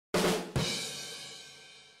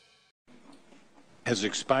has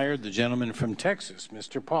expired. The gentleman from Texas,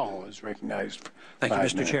 Mr. Paul, is recognized. Thank you,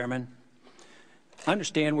 Mr. Chairman. I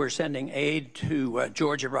understand we're sending aid to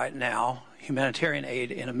Georgia right now, humanitarian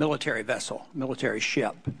aid in a military vessel, military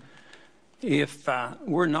ship. If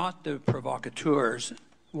we're not the provocateurs,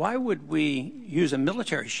 why would we use a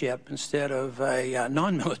military ship instead of a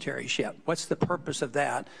non-military ship? What's the purpose of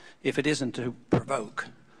that if it isn't to provoke?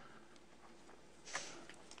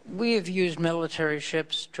 We have used military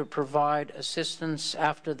ships to provide assistance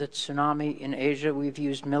after the tsunami in Asia. We've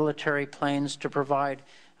used military planes to provide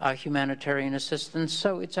humanitarian assistance.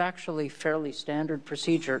 So it's actually fairly standard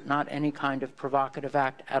procedure, not any kind of provocative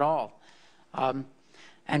act at all.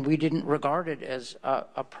 And we didn't regard it as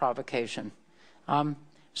a provocation.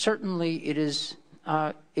 Certainly, it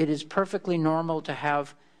is perfectly normal to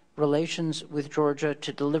have relations with Georgia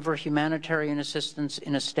to deliver humanitarian assistance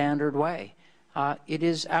in a standard way. It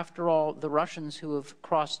is, after all, the Russians who have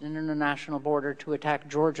crossed an international border to attack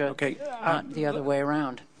Georgia, not the other way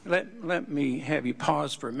around. Let me have you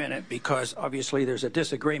pause for a minute, because obviously there's a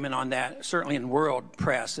disagreement on that. Certainly in world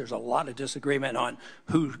press, there's a lot of disagreement on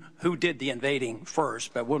who did the invading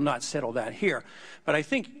first, but we'll not settle that here. But I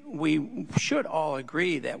think we should all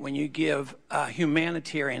agree that when you give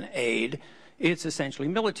humanitarian aid, it's essentially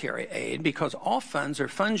military aid, because all funds are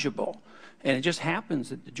fungible. And it just happens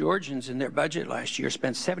that the Georgians in their budget last year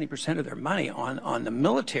spent 70% of their money on the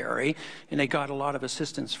military, and they got a lot of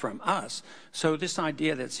assistance from us. So this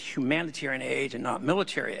idea that it's humanitarian aid and not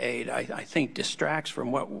military aid, I think distracts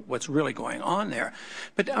from what's really going on there.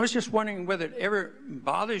 But I was just wondering whether it ever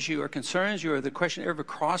bothers you or concerns you, or the question ever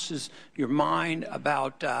crosses your mind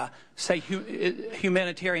about, say,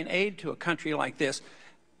 humanitarian aid to a country like this.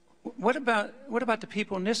 What about the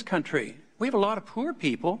people in this country? We have a lot of poor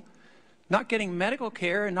people not getting medical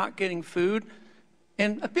care and not getting food.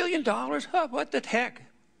 And $1 billion, huh, what the heck?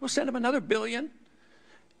 We'll send them another $1 billion.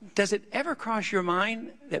 Does it ever cross your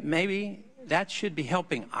mind that maybe that should be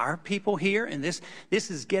helping our people here? And this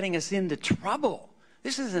is getting us into trouble.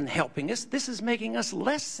 This isn't helping us. This is making us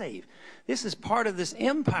less safe. This is part of this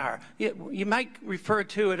empire. You might refer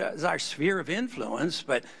to it as our sphere of influence,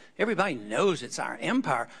 but everybody knows it's our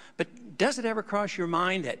empire. But does it ever cross your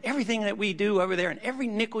mind that everything that we do over there and every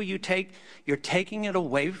nickel you take, you're taking it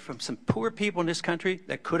away from some poor people in this country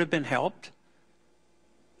that could have been helped?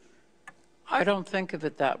 I don't think of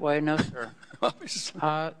it that way, no, sir.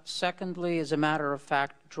 Secondly, as a matter of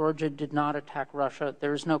fact, Georgia did not attack Russia.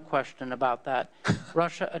 There is no question about that.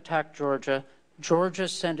 Russia attacked Georgia. Georgia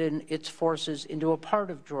sent in its forces into a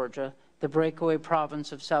part of Georgia, the breakaway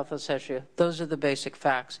province of South Ossetia. Those are the basic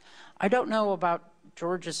facts. I don't know about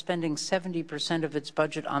Georgia spending 70% of its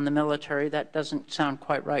budget on the military. That doesn't sound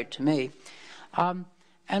quite right to me.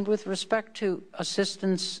 And with respect to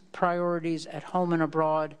assistance priorities at home and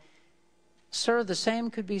abroad, sir, the same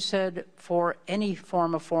could be said for any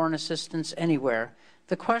form of foreign assistance anywhere.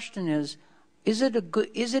 The question is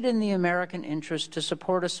it in the American interest to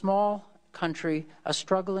support a small country, a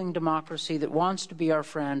struggling democracy that wants to be our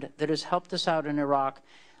friend, that has helped us out in Iraq,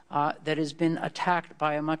 that has been attacked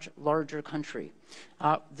by a much larger country?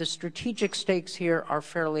 The strategic stakes here are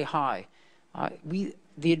fairly high. The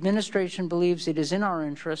administration believes it is in our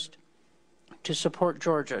interest to support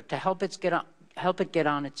Georgia, to help it get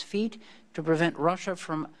on its feet, to prevent Russia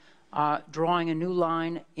from drawing a new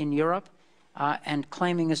line in Europe and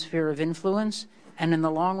claiming a sphere of influence. And in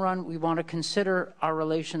the long run, we want to consider our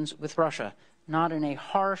relations with Russia, not in a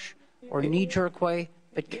harsh or knee-jerk way,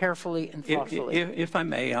 but carefully and thoughtfully. If I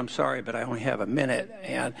may, I'm sorry, but I only have a minute,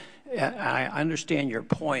 and I understand your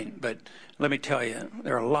point, but let me tell you,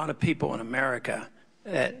 there are a lot of people in America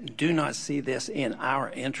that do not see this in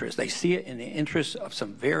our interest. They see it in the interest of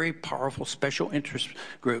some very powerful special interest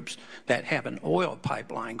groups that have an oil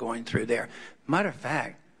pipeline going through there. Matter of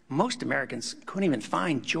fact, most Americans couldn't even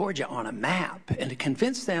find Georgia on a map, and to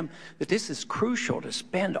convince them that this is crucial to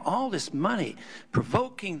spend all this money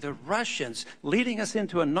provoking the Russians, leading us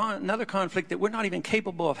into another conflict that we're not even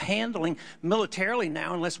capable of handling militarily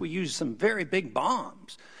now unless we use some very big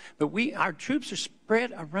bombs. But our troops are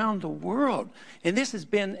spread around the world. And this has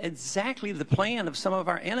been exactly the plan of some of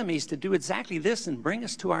our enemies, to do exactly this and bring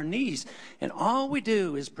us to our knees. And all we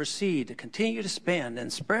do is proceed to continue to spend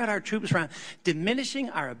and spread our troops around,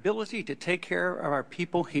 diminishing our ability to take care of our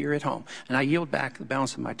people here at home. And I yield back the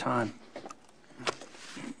balance of my time.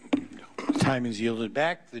 Time is yielded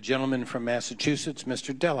back. The gentleman from Massachusetts,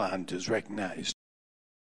 Mr. Deland, is recognized.